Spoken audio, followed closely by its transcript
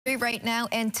Right now,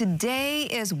 and today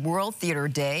is World Theater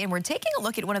Day, and we're taking a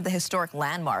look at one of the historic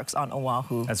landmarks on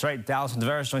Oahu. That's right. Dallas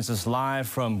Tavares joins us live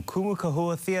from Kumu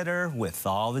Kahua Theater with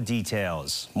all the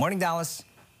details. Morning, Dallas.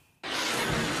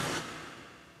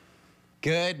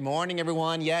 Good morning,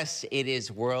 everyone. Yes, it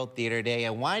is World Theater Day,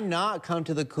 and why not come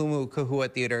to the Kumu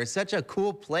Kahua Theater? It's such a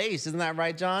cool place, isn't that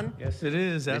right, John? Yes, it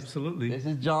is, absolutely. This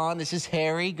is John, this is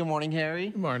Harry. Good morning, Harry.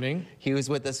 Good morning. He was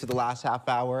with us for the last half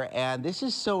hour, and this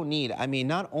is so neat. I mean,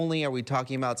 not only are we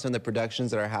talking about some of the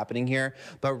productions that are happening here,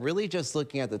 but really just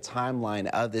looking at the timeline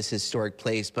of this historic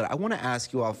place. But I want to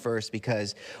ask you all first,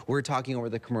 because we're talking over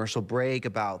the commercial break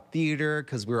about theater,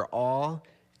 because we're all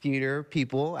theater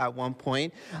people at one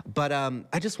point. But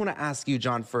I just want to ask you,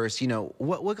 John, first, you know,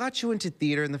 what got you into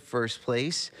theater in the first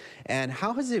place? And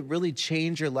how has it really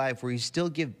changed your life where you still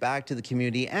give back to the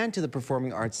community and to the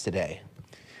performing arts today?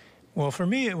 Well, for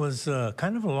me, it was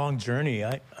kind of a long journey.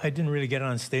 I didn't really get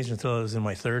on stage until I was in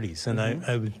my 30s. And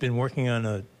I've been working on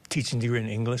a teaching degree in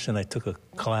English, and I took a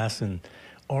class in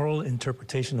oral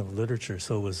interpretation of literature.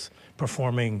 So it was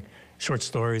performing short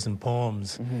stories and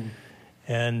poems.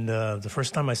 And the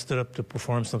first time I stood up to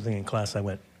perform something in class, I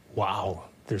went, wow,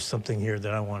 there's something here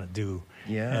that I want to do.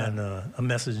 Yeah. And a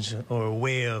message or a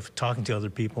way of talking to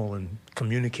other people and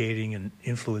communicating and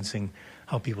influencing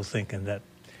how people think. And that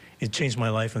it changed my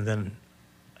life. And then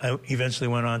I eventually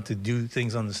went on to do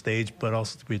things on the stage, but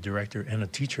also to be a director and a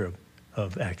teacher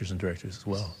of actors and directors as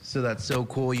well. So that's so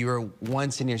cool. You were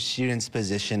once in your student's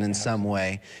position in some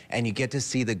way, and you get to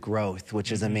see the growth,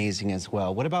 which is amazing as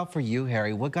well. What about for you,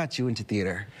 Harry? What got you into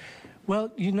theater?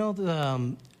 Well, you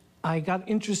know, I got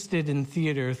interested in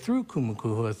theater through Kumu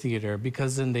Kahua Theater,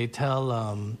 because then they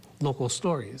tell local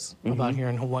stories about here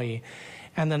in Hawaii.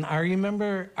 And then I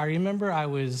remember I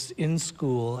was in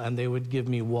school, and they would give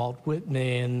me Walt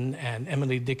Whitman and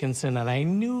Emily Dickinson, and I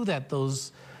knew that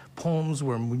those poems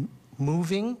were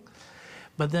moving.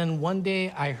 But then one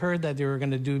day I heard that they were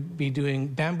going to be doing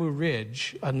Bamboo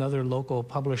Ridge, another local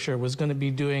publisher, was going to be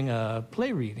doing a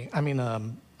play reading,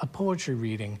 a poetry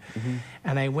reading.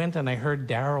 And I went and I heard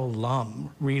Darrell Lum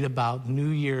read about New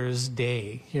Year's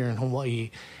Day here in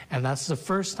Hawaii. And that's the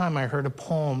first time I heard a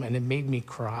poem, and it made me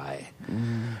cry.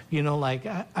 You know, like,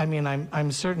 I mean,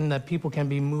 I'm certain that people can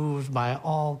be moved by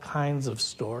all kinds of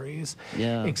stories.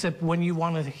 Yeah. Except when you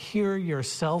want to hear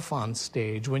yourself on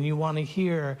stage, when you want to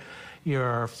hear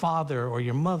your father or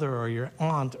your mother or your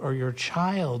aunt or your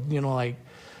child, you know, like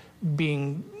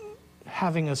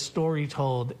having a story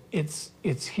told, it's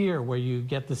here where you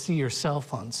get to see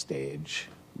yourself on stage.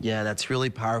 Yeah, that's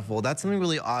really powerful. That's something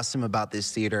really awesome about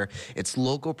this theater. It's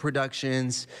local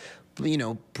productions, you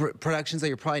know, productions that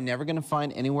you're probably never going to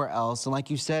find anywhere else. And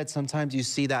like you said, sometimes you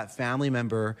see that family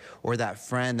member or that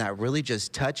friend that really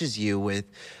just touches you with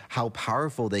how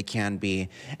powerful they can be.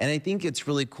 And I think it's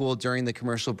really cool. During the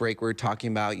commercial break, we were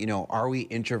talking about, you know, are we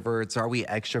introverts? Are we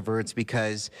extroverts?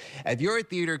 Because if you're a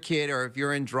theater kid, or if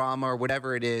you're in drama or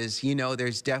whatever it is, you know,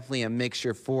 there's definitely a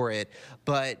mixture for it.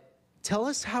 But tell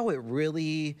us how it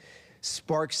really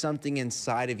sparks something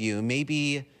inside of you,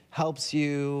 maybe helps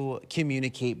you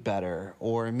communicate better,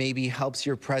 or maybe helps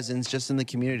your presence just in the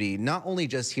community, not only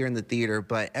just here in the theater,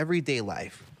 but everyday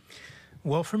life.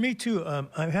 Well, for me, too,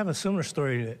 I have a similar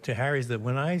story to Harry's, that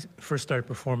when I first started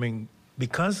performing,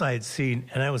 because I had seen,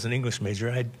 and I was an English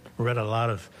major, I'd read a lot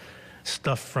of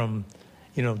stuff from,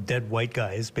 you know, dead white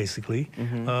guys, basically.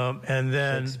 And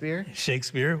then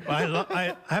Shakespeare.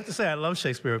 I have to say, I love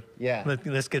Shakespeare. Yeah.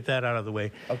 Let's get that out of the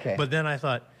way. Okay. But then I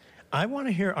thought, I want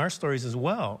to hear our stories as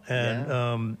well.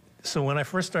 And so when I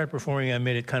first started performing, I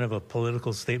made it kind of a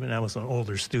political statement. I was an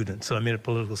older student, so I made a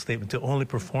political statement to only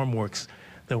perform works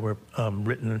that were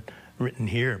written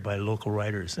here by local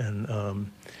writers. And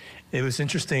it was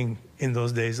interesting in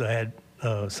those days. I had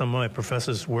some of my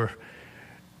professors were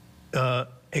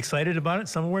excited about it,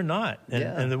 some were not.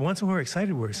 And the ones who were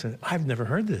excited were saying, I've never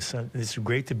heard this. It's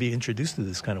great to be introduced to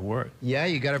this kind of work. Yeah,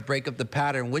 you got to break up the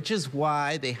pattern, which is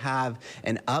why they have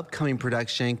an upcoming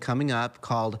production coming up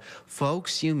called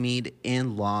Folks You Meet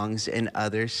in Longs and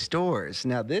Other Stores.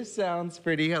 Now, this sounds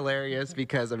pretty hilarious,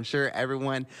 because I'm sure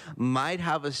everyone might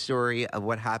have a story of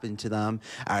what happened to them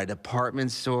at a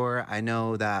department store. I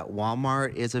know that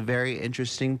Walmart is a very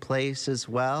interesting place as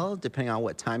well, depending on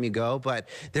what time you go, but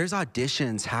there's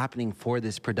auditions happening for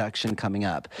this production coming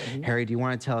up. Harry, do you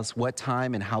want to tell us what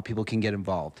time and how people can get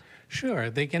involved?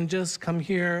 Sure, they can just come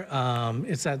here.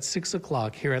 It's at 6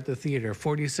 o'clock here at the theater,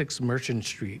 46 Merchant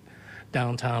Street,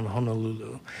 downtown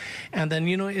Honolulu. And then,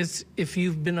 you know, if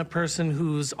you've been a person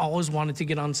who's always wanted to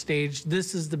get on stage,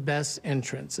 this is the best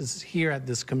entrance. It's here at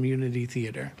this community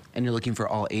theater. And you're looking for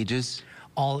all ages?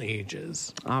 all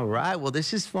ages. All right. Well,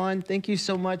 this is fun. Thank you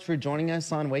so much for joining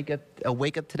us on Wake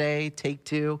Up Today, Take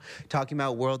Two, talking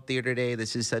about World Theater Day.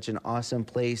 This is such an awesome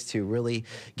place to really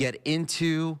get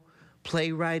into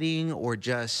playwriting or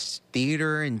just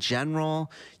theater in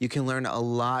general. You can learn a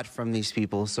lot from these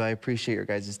people. So I appreciate your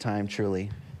guys' time, truly.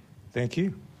 Thank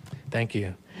you. Thank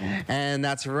you. And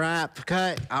that's a wrap.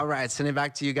 Cut. All right. Send it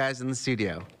back to you guys in the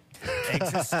studio.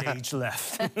 Exit stage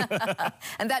left.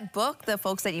 And that book, The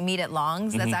Folks That You Meet at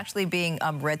Long's, that's actually being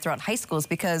read throughout high schools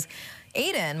because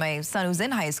Aiden, my son who's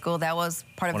in high school, that was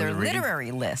part of their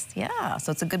literary list. Yeah,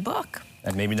 so it's a good book.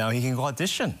 And maybe now he can go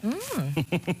audition.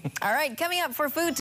 All right, coming up for food.